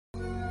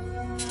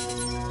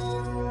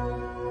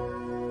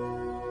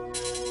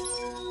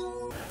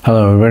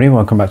Hello everybody,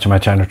 welcome back to my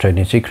channel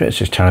Trading Secrets.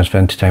 This channel is for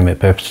entertainment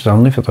purposes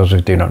only. For those who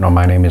do not know,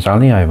 my name is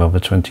Ali. I have over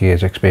 20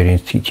 years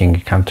experience teaching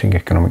accounting,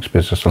 economics,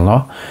 business and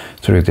law.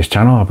 Through this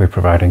channel I'll be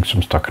providing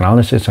some stock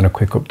analysis and a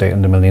quick update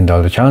on the $1 Million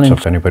Challenge. So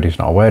if anybody's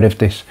not aware of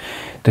this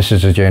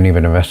is a journey of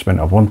an investment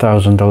of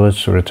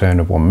 $1,000 to a return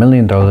of $1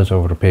 million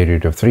over a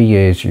period of 3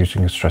 years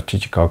using a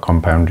strategic or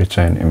compound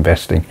return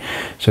investing.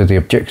 So the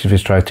objective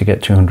is try to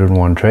get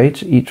 201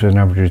 trades, each with an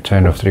average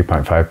return of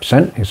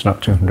 3.5%. It's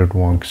not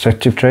 201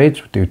 consecutive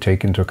trades, we do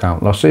take into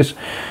account losses.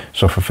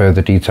 So for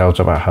further details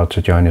about how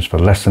to join us for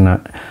less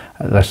than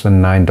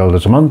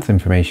 $9 a month,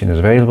 information is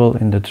available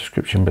in the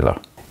description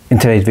below. In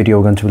today's video,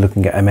 we're going to be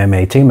looking at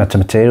MMAT Meta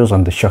Materials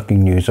and the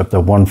shocking news of the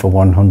 1 for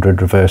 100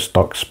 reverse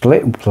stock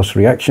split plus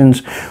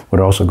reactions.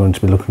 We're also going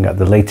to be looking at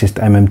the latest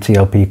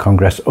MMTLP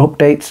Congress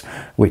updates,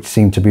 which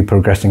seem to be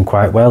progressing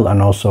quite well,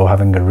 and also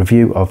having a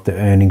review of the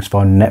earnings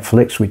for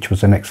Netflix, which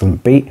was an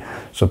excellent beat.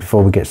 So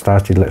before we get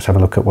started, let's have a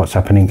look at what's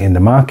happening in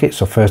the market.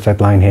 So first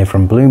headline here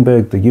from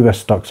Bloomberg, the US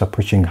stocks are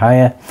pushing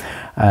higher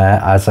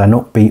as an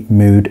upbeat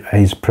mood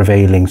is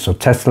prevailing. So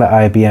Tesla,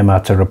 IBM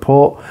are to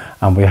report,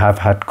 and we have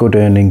had good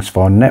earnings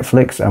for Netflix.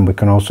 And we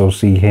can also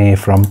see here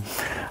from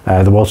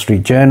the Wall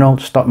Street Journal,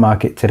 stock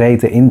market today,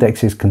 the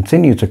indexes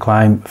continue to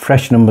climb,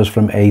 fresh numbers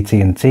from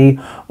AT&T,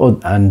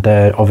 and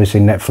obviously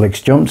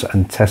Netflix jumps,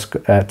 and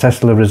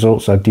Tesla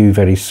results are due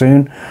very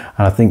soon,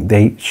 and I think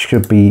they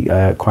should be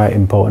quite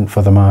important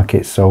for the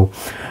market. So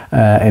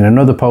in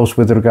another post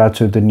with regard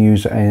to the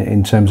news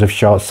in terms of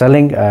short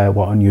selling,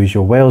 what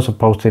Unusual Whales have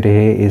posted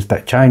here is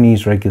that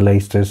Chinese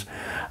regulators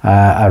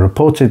are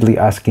reportedly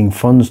asking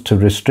funds to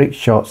restrict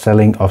short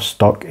selling of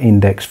stock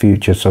index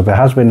futures. So there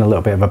has been a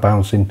little bit of a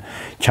bounce in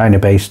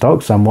China-based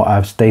stocks, and what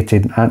I've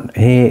stated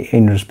here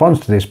in response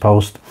to this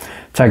post,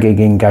 tagging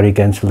in Gary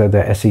Gensler,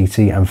 the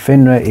SEC and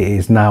FINRA, it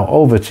is now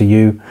over to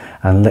you,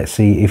 and let's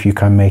see if you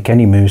can make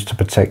any moves to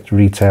protect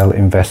retail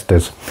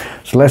investors.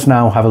 So let's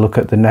now have a look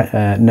at the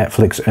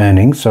Netflix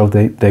earnings. So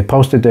they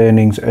posted the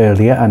earnings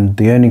earlier, and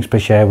the earnings per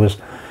share was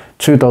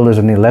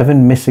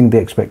 $2.11, missing the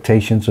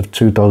expectations of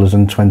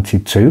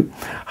 $2.22.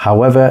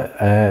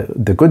 However,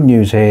 the good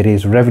news here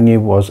is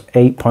revenue was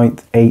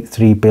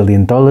 $8.83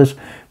 billion,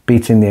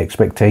 beating the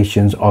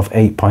expectations of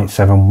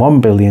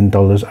 $8.71 billion,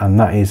 and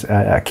that is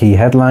a key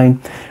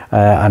headline.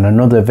 And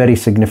another very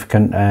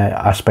significant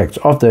aspect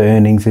of the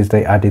earnings is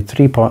they added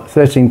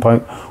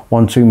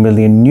 13.12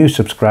 million new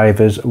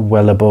subscribers,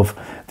 well above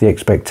the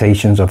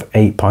expectations of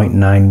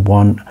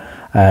 8.91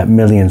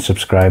 million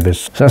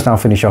subscribers. So let's now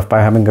finish off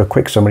by having a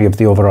quick summary of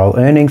the overall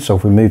earnings. So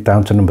if we move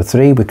down to number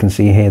 3, we can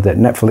see here that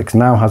Netflix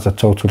now has a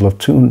total of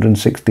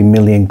 260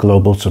 million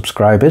global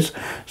subscribers.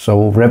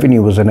 So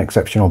revenue was an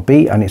exceptional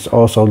beat, and it's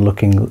also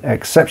looking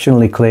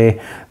exceptionally clear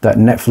that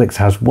Netflix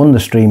has won the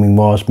streaming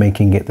wars,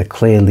 making it the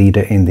clear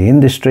leader in the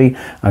industry.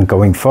 And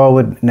going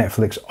forward,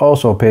 Netflix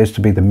also appears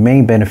to be the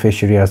main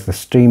beneficiary as the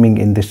streaming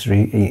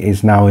industry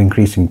is now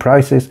increasing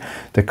prices,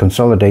 they're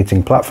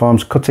consolidating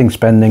platforms, cutting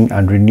spending,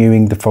 and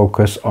renewing the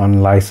focus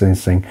on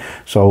licensing.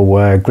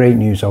 So great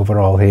news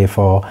overall here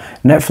for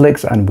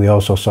Netflix, and we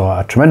also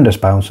saw a tremendous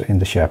bounce in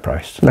the share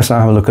price. Let's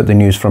now have a look at the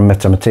news from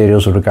Meta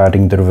Materials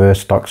regarding the reverse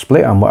stock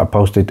split, and what I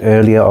posted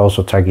earlier,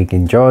 also tagging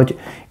in George,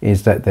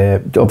 is that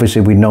obviously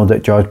we know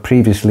that George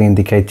previously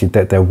indicated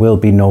that there will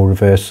be no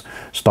reverse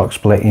stock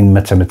split in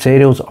Meta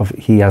Materials.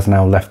 He has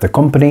now left the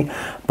company,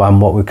 but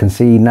what we can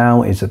see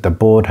now is that the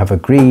board have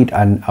agreed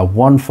on a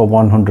 1 for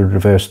 100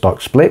 reverse stock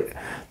split.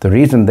 The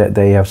reason that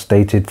they have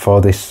stated for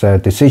this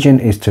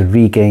decision is to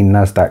regain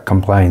NASDAQ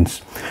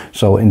compliance.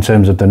 So in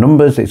terms of the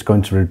numbers, it's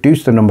going to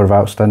reduce the number of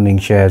outstanding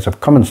shares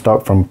of common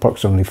stock from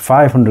approximately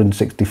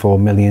 564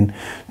 million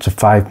to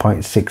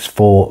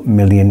 5.64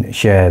 million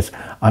shares,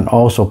 and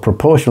also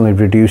proportionally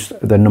reduce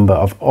the number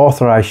of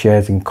authorized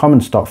shares in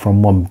common stock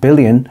from 1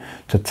 billion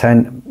to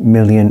 10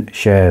 million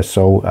shares.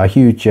 So a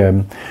huge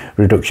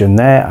reduction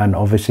there. And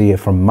obviously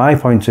from my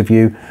point of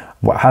view,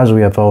 as we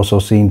have also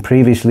seen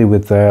previously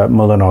with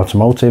Mullen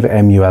Automotive,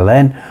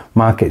 MULN,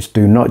 markets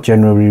do not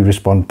generally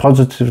respond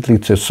positively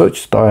to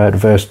such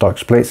reverse stock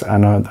splits,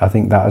 and I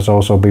think that has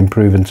also been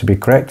proven to be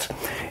correct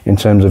in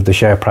terms of the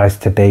share price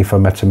today for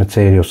Meta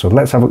Materials. So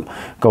let's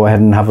go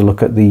ahead and have a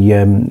look at the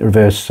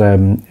reverse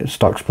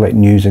stock split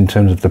news in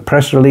terms of the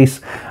press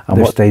release. And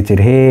what's stated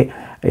here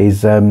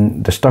is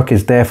the stock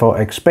is therefore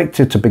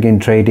expected to begin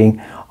trading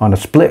on a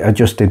split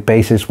adjusted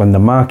basis when the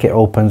market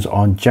opens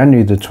on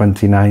January the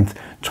 29th,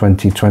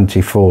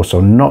 2024. So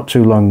not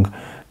too long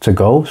to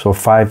go, so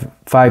five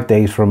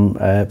days from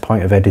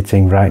point of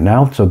editing right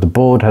now. So the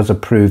board has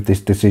approved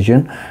this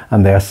decision,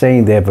 and they are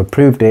saying they have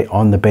approved it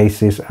on the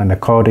basis and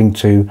according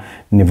to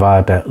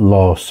Nevada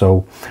law.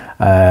 So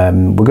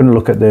we're going to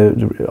look at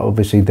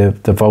obviously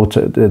the vote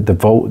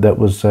that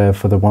was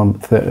for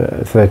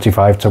the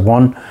 35 to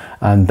 1,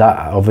 and that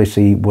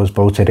obviously was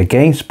voted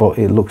against, but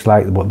it looks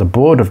like what the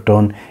board have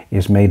done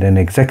is made an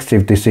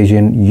executive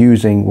decision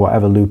using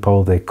whatever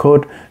loophole they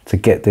could to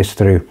get this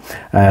through.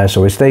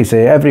 So it states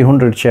here every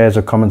 100 shares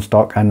of common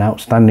stock are now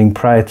outstanding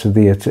prior to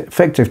the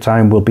effective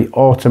time will be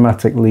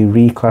automatically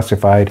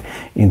reclassified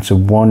into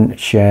 1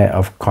 share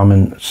of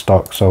common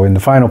stock. So in the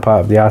final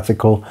part of the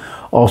article,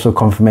 also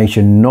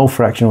confirmation no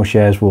fractional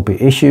shares will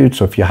be issued.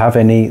 So if you have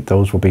any,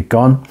 those will be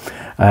gone.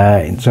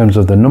 In terms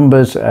of the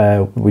numbers,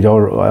 we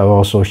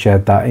also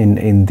shared that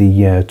in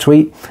the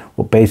tweet.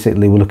 Well,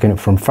 basically, we're looking at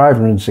from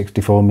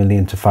 564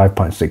 million to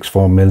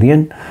 5.64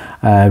 million,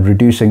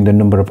 reducing the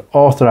number of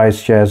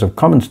authorized shares of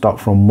common stock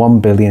from 1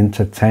 billion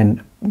to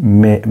 10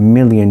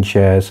 million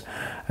shares.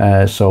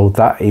 So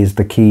that is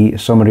the key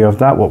summary of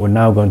that. What we're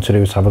now going to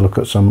do is have a look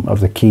at some of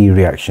the key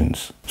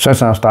reactions. So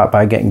let's now start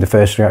by getting the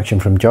first reaction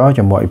from George,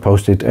 and what he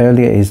posted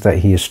earlier is that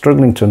he is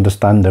struggling to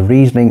understand the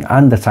reasoning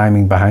and the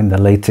timing behind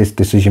the latest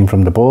decision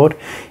from the board.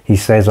 He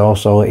says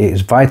also it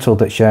is vital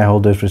that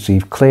shareholders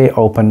receive clear,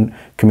 open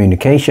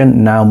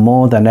communication now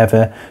more than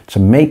ever to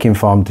make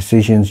informed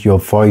decisions. Your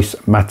voice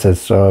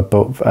matters.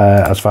 But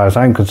as far as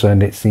I'm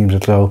concerned, it seems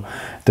as though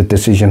the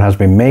decision has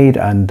been made,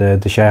 and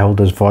the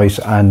shareholders' voice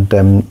and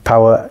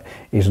power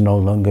is no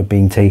longer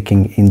being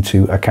taken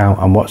into account.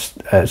 And what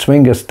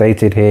Swinger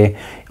stated here,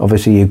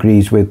 obviously he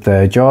agrees with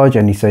George,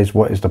 and he says,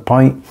 what is the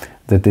point?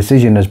 The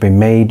decision has been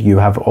made. You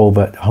have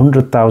over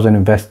 100,000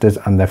 investors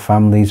and their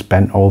families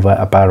bent over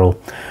a barrel.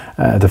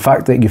 The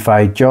fact that you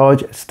fired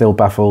George still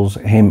baffles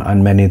him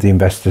and many of the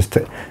investors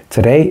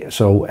today.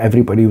 So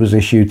everybody was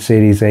issued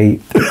Series A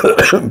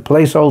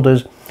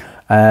placeholders.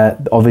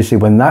 Obviously,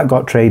 when that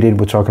got traded,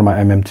 we're talking about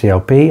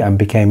MMTLP and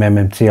became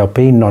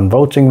MMTLP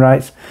non-voting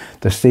rights.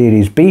 The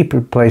Series B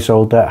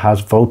placeholder has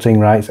voting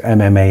rights,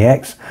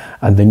 MMAX,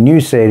 and the new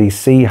Series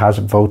C has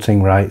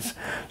voting rights.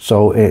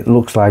 So it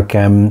looks like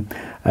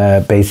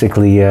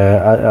basically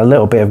a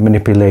little bit of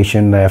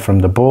manipulation there from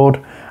the board.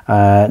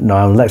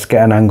 Now let's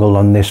get an angle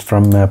on this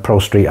from Pro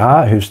Street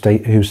Art, who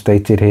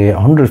stated here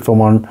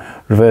 100-for-1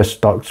 reverse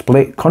stock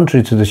split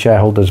contrary to the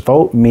shareholders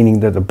vote, meaning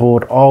that the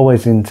board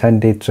always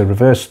intended to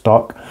reverse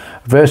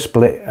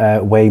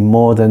split way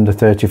more than the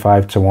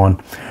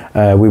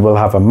 35-to-1. We will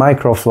have a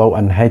micro float,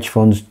 and hedge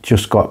funds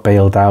just got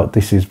bailed out.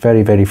 This is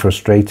very, very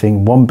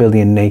frustrating. 1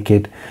 billion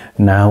naked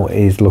now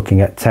is looking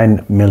at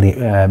 10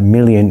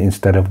 million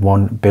instead of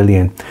 1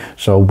 billion.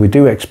 So we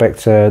do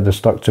expect the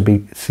stock to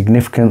be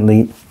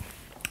significantly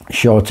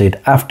shorted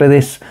after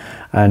this.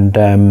 And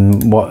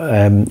what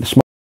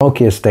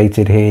Smokey has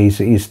stated here,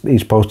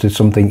 he's posted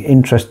something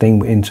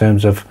interesting in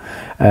terms of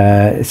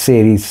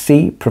Series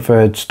C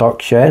preferred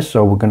stock shares,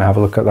 so we're going to have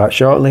a look at that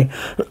shortly.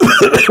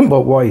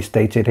 But what he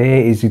stated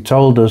here is he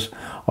told us,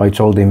 or he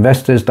told the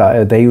investors,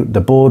 that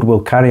the board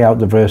will carry out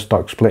the reverse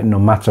stock split no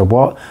matter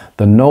what.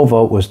 The no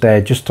vote was there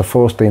just to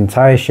force the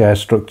entire share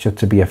structure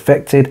to be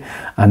affected,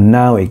 and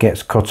now it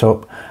gets cut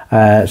up.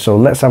 So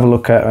let's have a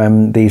look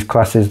at these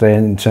classes there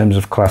in terms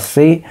of Class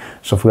C.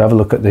 So if we have a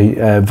look at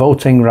the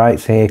voting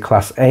rights here,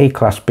 Class A,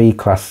 Class B,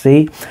 Class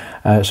C.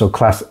 So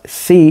Class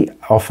C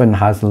often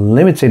has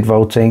limited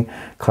voting.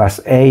 Class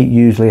A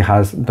usually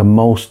has the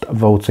most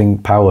voting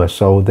power.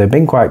 So they've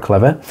been quite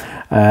clever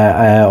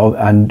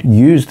and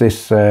used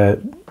this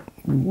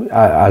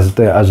as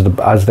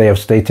they have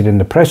stated in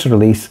the press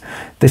release,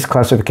 this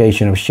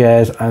classification of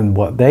shares and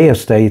what they have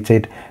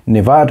stated,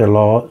 Nevada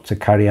law, to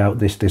carry out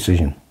this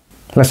decision.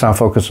 Let's now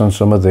focus on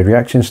some of the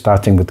reactions,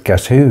 starting with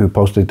Guess Who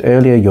posted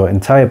earlier, your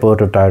entire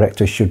board of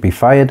directors should be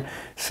fired.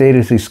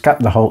 Seriously, scrap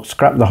the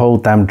whole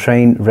damn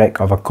train wreck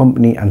of a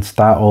company and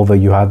start over.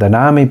 You had an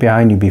army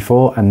behind you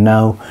before, and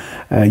now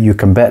you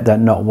can bet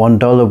that not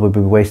 $1 will be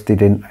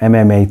wasted in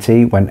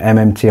MMAT when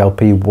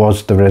MMTLP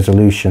was the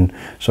resolution.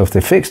 So if they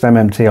fixed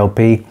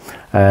MMTLP,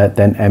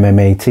 then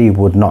MMAT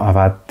would not have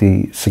had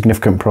the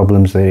significant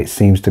problems that it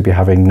seems to be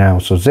having now.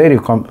 So zero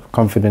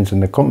confidence in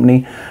the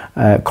company,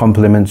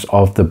 compliments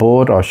of the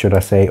board, or should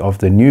I say of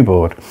the new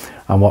board.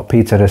 And what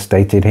Peter has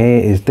stated here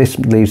is this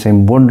leaves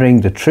him wondering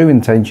the true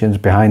intentions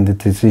behind the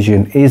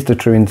decision. Is the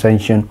true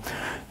intention,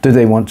 do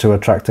they want to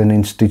attract an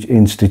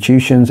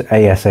institutions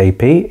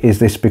ASAP? Is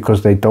this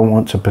because they don't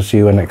want to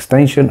pursue an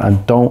extension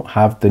and don't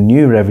have the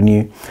new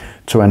revenue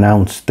to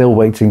announce, still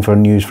waiting for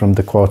news from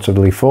the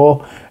quarterly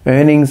 4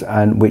 earnings,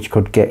 and which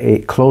could get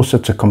it closer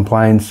to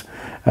compliance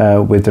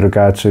with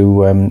regard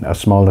to a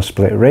smaller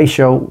split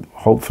ratio?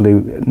 Hopefully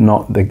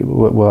not.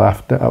 We'll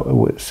have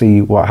to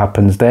see what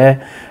happens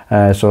there.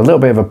 So a little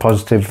bit of a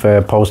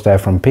positive post there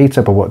from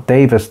Peter, but what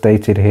Dave has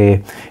stated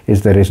here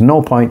is there is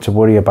no point to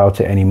worry about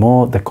it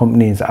anymore. The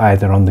company is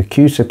either on the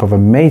QSIP of a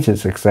major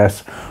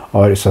success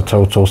or it's a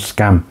total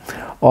scam.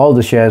 All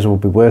the shares will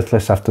be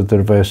worthless after the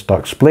reverse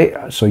stock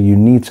split, so you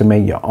need to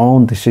make your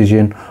own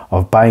decision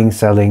of buying,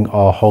 selling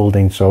or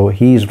holding. So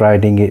he's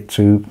riding it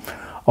to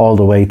all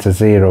the way to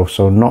zero,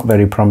 so not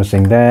very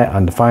promising there.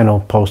 And the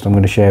final post I'm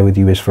going to share with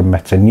you is from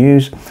Meta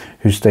News,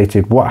 who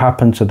stated, what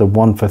happened to the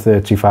 1 for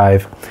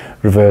 35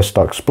 reverse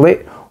stock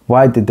split?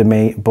 Why did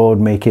the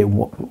board make it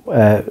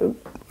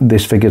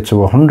this figure to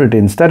 100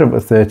 instead of a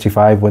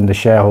 35 when the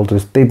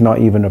shareholders did not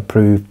even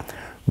approve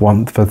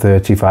 1 for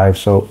 35?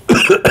 So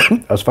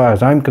as far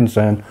as I'm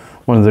concerned,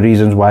 one of the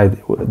reasons why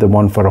the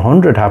 1 for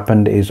 100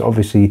 happened is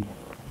obviously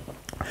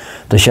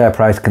the share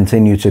price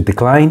continued to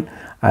decline,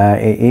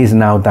 It is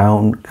now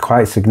down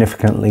quite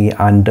significantly,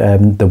 and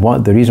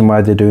the reason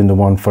why they're doing the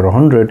 1 for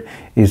 100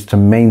 is to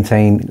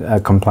maintain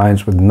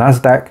compliance with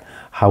NASDAQ.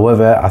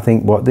 However, I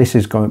think what this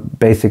is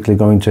basically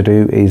going to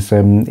do is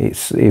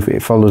if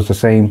it follows the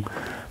same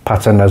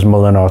pattern as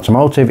Mullen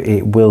Automotive,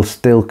 it will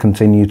still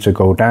continue to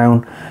go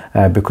down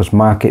because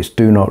markets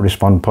do not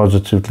respond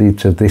positively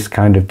to this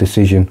kind of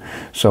decision.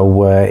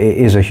 So it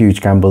is a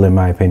huge gamble in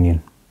my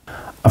opinion.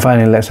 And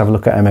finally, let's have a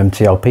look at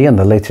MMTLP and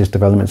the latest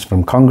developments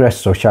from Congress.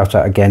 So shout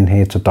out again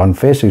here to Don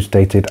Fierce, who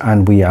stated,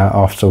 and we are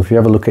off. So if you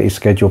have a look at his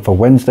schedule for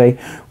Wednesday,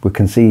 we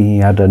can see he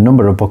had a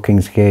number of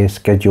bookings here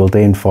scheduled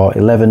in for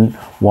 11,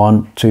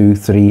 1, 2,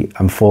 3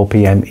 and 4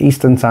 p.m.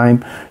 Eastern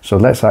time. So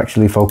let's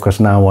actually focus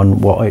now on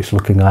what it's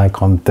looking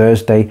like on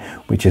Thursday,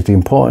 which is the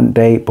important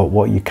day. But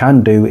what you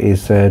can do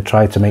is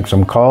try to make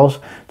some calls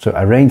to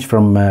arrange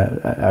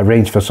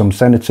for some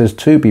senators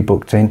to be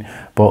booked in.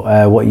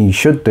 But what you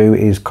should do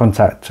is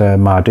contact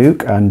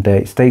Marduk, and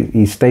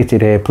he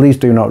stated here, please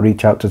do not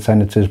reach out to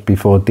senators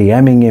before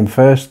DMing him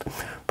first.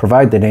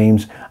 Provide the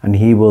names and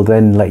he will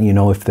then let you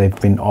know if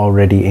they've been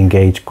already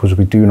engaged, because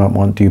we do not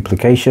want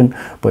duplication.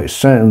 But it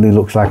certainly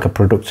looks like a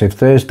productive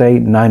Thursday.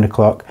 9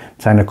 o'clock,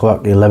 10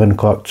 o'clock, 11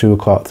 o'clock, 2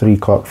 o'clock, 3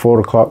 o'clock, 4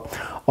 o'clock.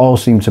 All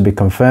seem to be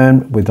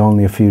confirmed with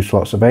only a few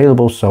slots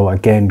available. So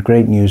again,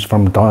 great news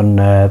from Don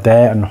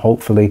there, and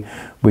hopefully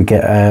we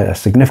get a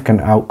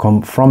significant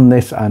outcome from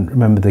this. And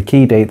remember, the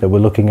key date that we're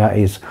looking at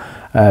is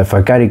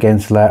for Gary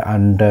Gensler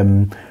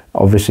and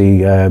obviously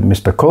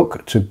Mr.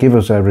 Cook to give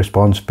us a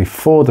response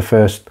before the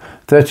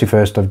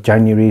 31st of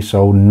January.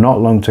 So not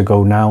long to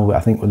go now.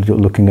 I think we're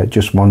looking at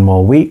just one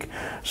more week.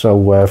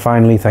 So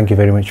finally, thank you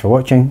very much for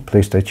watching.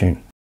 Please stay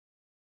tuned.